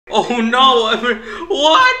Oh no!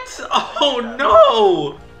 What? Oh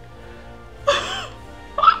no!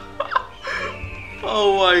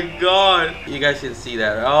 Oh my god. You guys can see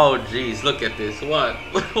that. Oh jeez, look at this. What?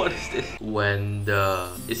 What is this? When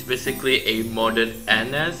it's basically a modern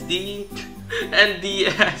NSD?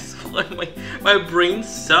 NDS. What? My brain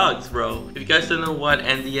sucks, bro. If you guys don't know what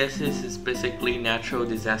NDS is, it's basically natural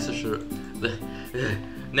disaster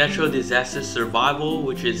survival,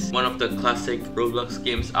 which is one of the classic Roblox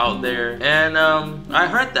games out there. And I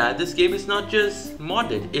heard that this game is not just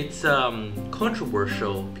modded, it's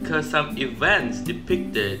controversial because some events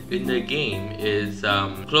depicted in the game is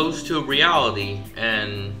close to reality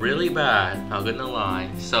and really bad, not gonna lie.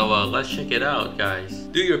 So let's check it out, guys.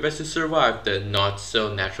 Do your best to survive the not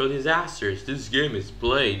so natural disasters. This game is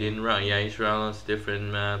played in each round on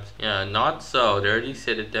different maps. Yeah, not so, they already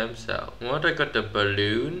said it themselves. What, I got the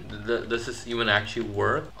balloon? Does this even actually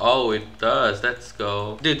work? Oh, it does. Let's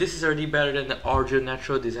go. Dude, this is already better than the original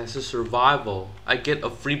natural disaster survival. I get a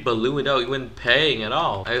free balloon without even paying at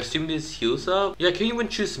all. I assume this heals up? Yeah, can you even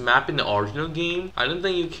choose map in the original game? I don't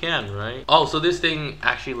think you can, right? Oh, so this thing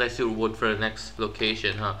actually lets you vote for the next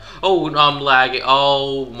location, huh? Oh, I'm lagging.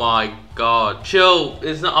 Oh my god. Chill.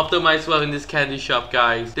 It's not optimized well in this candy shop,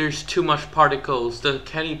 guys. There's too much particles. The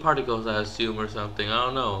candy particles, I assume, or something. I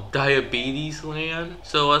don't know. Diabetes land?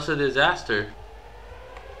 So what's a disaster?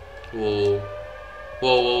 Whoa.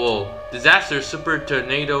 Whoa, whoa, whoa. Disaster, super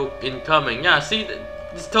tornado incoming. Yeah, see,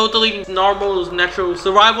 it's totally normal, natural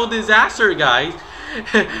survival disaster, guys.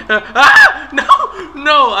 Ah!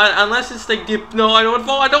 No, unless it's like deep. No, I don't want to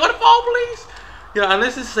fall. I don't want to fall, please. Yeah,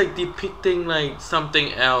 unless it's like depicting like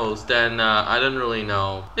something else, then I don't really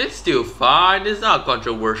know. It's still fine. It's not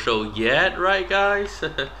controversial yet, right, guys?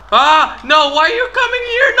 Ah, no, why are you coming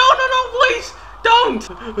here? No, please. Don't!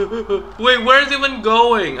 Wait, where is it even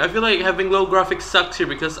going? I feel like having low graphics sucks here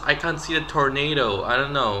because I can't see the tornado. I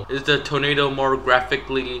don't know. Is the tornado more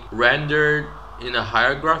graphically rendered in a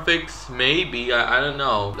higher graphics? Maybe. I don't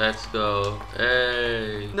know. Let's go.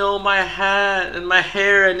 Hey. No, my hat and my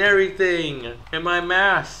hair and everything. And my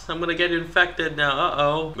mask. I'm gonna get infected now.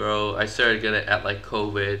 Uh-oh. Bro, I started gonna act like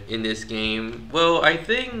COVID in this game. Well, I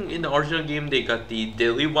think in the original game they got the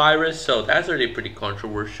daily virus, so that's already pretty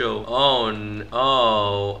controversial.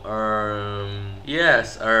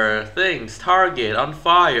 Yes, things, target, on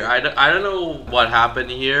fire. I don't know what happened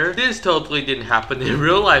here. This totally didn't happen in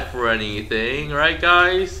real life or anything, right,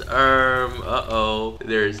 guys? Uh-oh.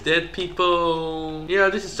 There's dead people. You know,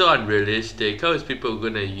 this is so unrealistic. How is people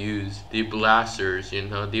gonna use the blasters, you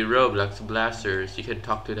know, the Roblox blasters? You can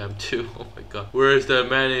talk to them too. Oh my god. Where's the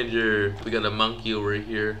manager? We got a monkey over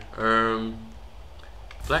here.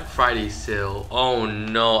 Black Friday sale. Oh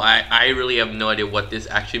no, I really have no idea what this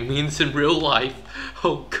actually means in real life.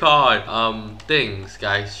 Oh god. Things,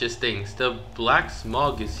 guys, just things. The black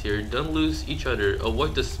smog is here. Don't lose each other.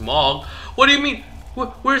 Avoid the smog. What do you mean?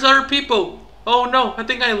 Where's other people? Oh no, I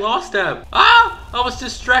think I lost them. Ah! I was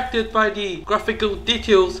distracted by the graphical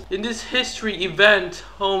details in this history event.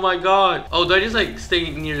 Oh my god. Oh, do I just like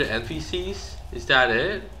stay near the NPCs? Is that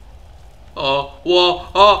it? Oh, whoa,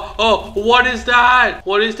 oh, what is that?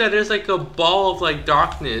 What is that? There's like a ball of like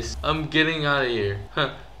darkness. I'm getting out of here.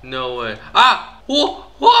 Huh, no way. Ah,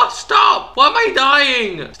 whoa, stop. Why am I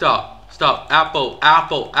dying? Stop, apple.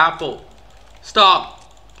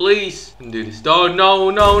 Stop, please. Do this. Oh,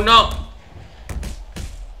 no.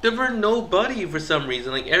 There were nobody for some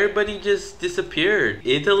reason. Like everybody just disappeared.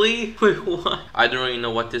 Italy? Wait, what? I don't really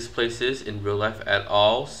know what this place is in real life at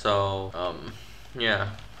all. So,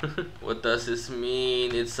 yeah. What does this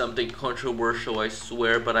mean? It's something controversial, I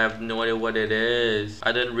swear, but I have no idea what it is.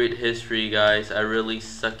 I didn't read history, guys. I really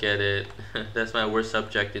suck at it. That's my worst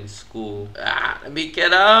subject in school. Ah, let me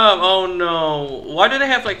get up. Oh no. Why do they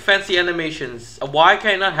have like fancy animations? Why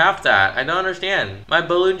can I not have that? I don't understand. My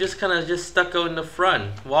balloon just kind of stuck out in the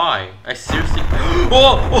front. Why? I seriously...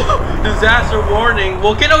 Oh, disaster warning.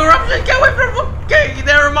 Volcano eruption. Get away from... Okay,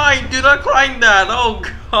 never mind. Do not climb that. Oh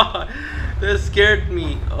god. That scared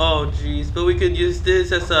me. Oh jeez, but we could use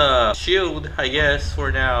this as a shield, I guess,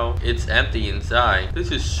 for now. It's empty inside. This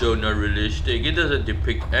is so not realistic. It doesn't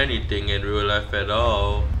depict anything in real life at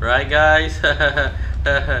all. Right, guys?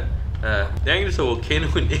 Dang, there's a volcano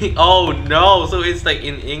in England. Oh no, so it's like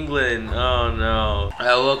in England. Oh no.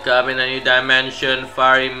 I woke up in a new dimension.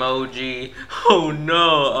 Fire emoji. Oh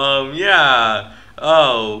no, yeah.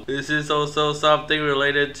 Oh, this is also something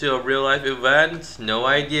related to a real life event? No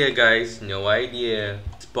idea, guys. No idea.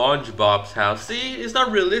 SpongeBob's house. See, it's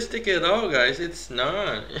not realistic at all, guys. It's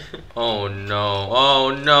not. Oh no.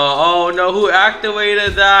 Oh no. Oh no. Who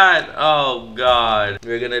activated that? Oh god.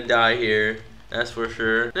 We're gonna die here. That's for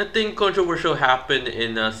sure. Nothing controversial happened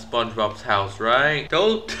in SpongeBob's house, right?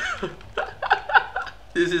 Don't.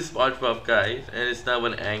 This is SpongeBob, guys, and it's not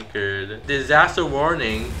one anchored. Disaster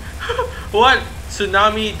warning. What?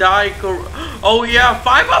 Tsunami die. Oh yeah,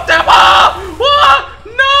 5 of them. Ah! What?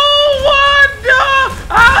 No! What?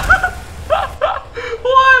 Ah!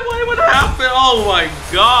 What would happen? Oh my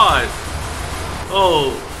god.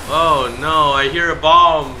 Oh no, I hear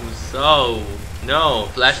bombs. Oh no.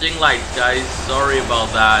 Flashing lights, guys. Sorry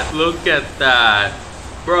about that. Look at that.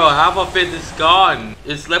 Bro, half of it is gone.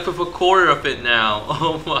 It's left with a quarter of it now.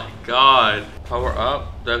 Oh my god. Power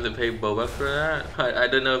up? Do I have to pay Boba for that? I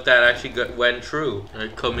don't know if that actually went through. I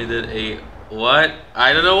committed a... What?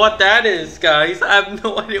 I don't know what that is, guys. I have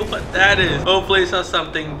no idea what that is. Hopefully it's not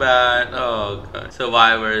something bad. Oh god.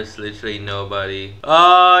 Survivors, literally nobody.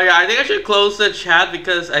 Yeah, I think I should close the chat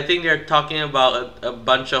because I think they're talking about a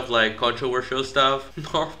bunch of like controversial stuff.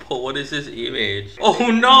 North Pole, what is this image?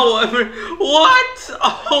 Oh no! What?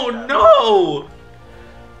 Oh no!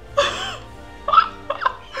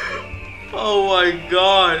 Oh my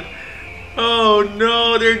god. Oh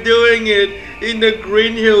no, they're doing it in the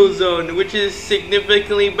Green Hill Zone, which is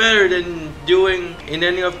significantly better than doing in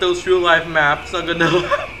any of those real life maps. Not gonna...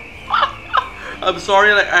 I'm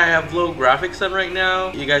sorry, like I have low graphics on right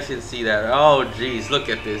now. You guys can see that. Oh jeez, look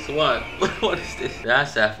at this. What? What is this?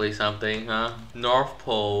 That's definitely something, huh? North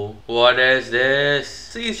Pole. What is this?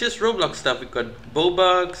 See, it's just Roblox stuff. We got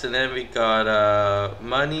Bobucks, and then we got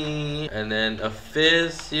money, and then a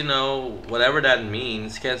fist, you know, whatever that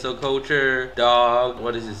means. Cancel culture, dog.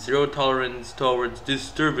 What is it? Zero tolerance towards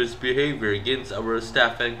disturbance behavior against our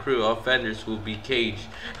staff and crew. Offenders will be caged.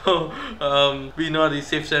 Be naughty,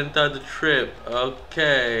 save Santa the trip.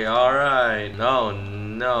 Okay, alright.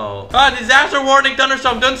 No. Ah, disaster warning,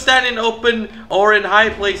 thunderstorm. Don't stand in open or in high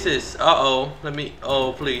places. Uh-oh. Let me...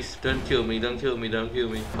 Oh, please. Don't kill me. Don't kill me. Don't kill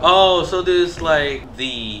me. Oh, so this is like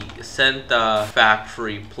the Santa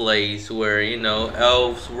factory place where, you know,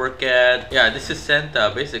 elves work at. Yeah, this is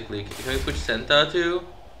Santa, basically. Can we push Santa too?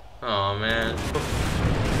 Oh, man.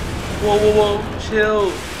 Whoa.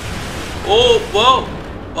 Chill. Oh, whoa.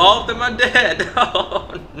 All of them are dead.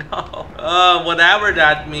 Oh no. Whatever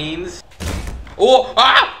that means. Oh,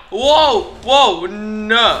 ah! Whoa.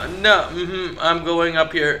 No. I'm going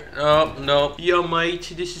up here. Oh, no. Yo,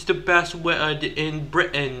 mate, this is the best weather in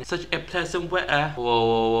Britain. Such a pleasant weather.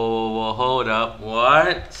 Whoa. Hold up.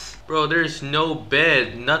 What? Bro, there's no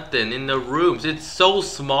bed, nothing in the rooms. It's so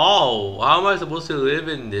small. How am I supposed to live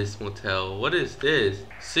in this motel? What is this?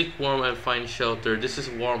 Seek warm and find shelter. This is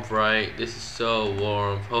warm, right? This is so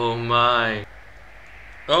warm. Oh my.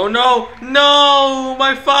 Oh no! No!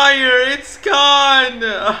 My fire! It's gone!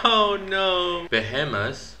 Oh no.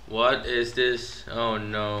 Behemoth? What is this? Oh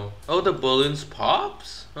no. Oh, the balloons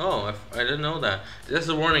pops? Oh, I didn't know that. That's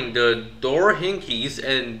a warning. The door hinkies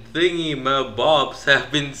and thingy bobs have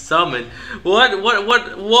been summoned. What?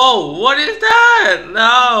 Whoa! What is that?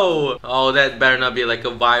 No! Oh, that better not be like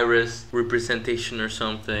a virus representation or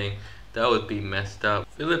something. That would be messed up.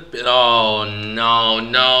 Oh no.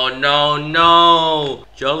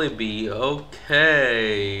 Jollibee,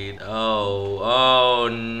 okay. Oh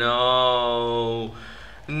no.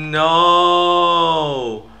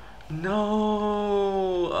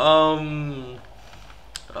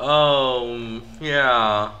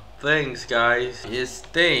 Yeah. Things, guys. It's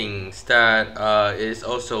things that is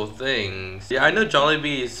also things. Yeah, I know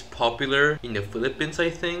Jollibee is popular in the Philippines, I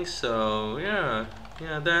think. So yeah.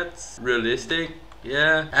 Yeah, that's realistic.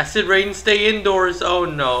 Yeah. Acid rain, stay indoors. Oh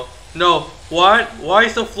no. No. What? Why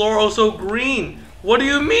is the floor also green? What do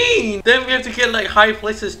you mean? Then we have to get like high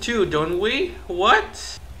places too, don't we?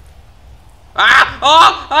 What? Ah!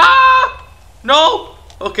 Oh! Ah! No!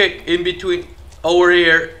 Okay, in between. Over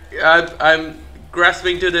here. I'm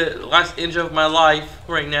grasping to the last inch of my life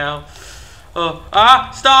right now.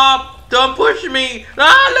 Stop! Don't push me!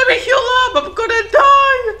 Ah! Let me heal up! I'm gonna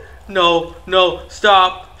die! No,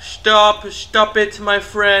 stop it, my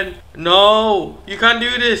friend. No, you can't do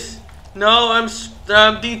this. No, I'm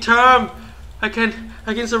determined. I can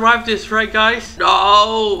survive this, right, guys?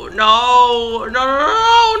 No,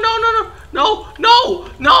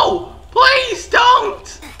 please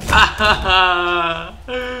don't.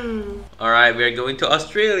 Alright, we're going to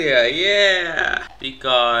Australia, yeah!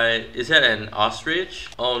 Because, is that an ostrich?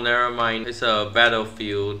 Oh, never mind, it's a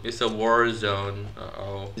battlefield. It's a war zone.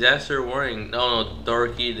 Uh-oh. Disaster warning. No,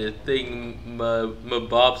 Dorky, the thing, my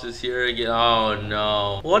Bobs is here again. Oh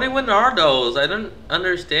no. What even are those? I don't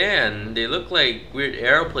understand. They look like weird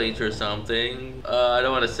airplanes or something. I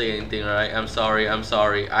don't want to say anything, alright? I'm sorry.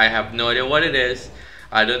 I have no idea what it is.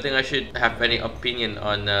 I don't think I should have any opinion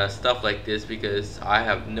on stuff like this because I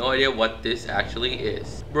have no idea what this actually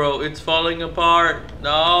is. Bro, it's falling apart.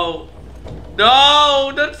 No.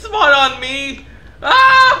 No, don't spawn on me.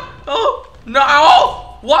 Ah! Oh,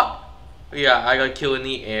 no. What? Yeah, I got killed in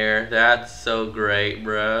the air. That's so great,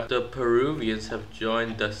 bruh. The Peruvians have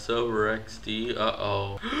joined the Silver XD.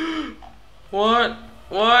 Uh-oh. What?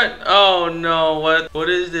 What? Oh no, what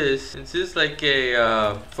is this? Is this like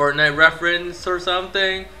a Fortnite reference or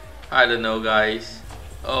something? I don't know, guys.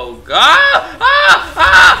 Oh god! Ah!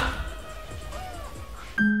 Ah!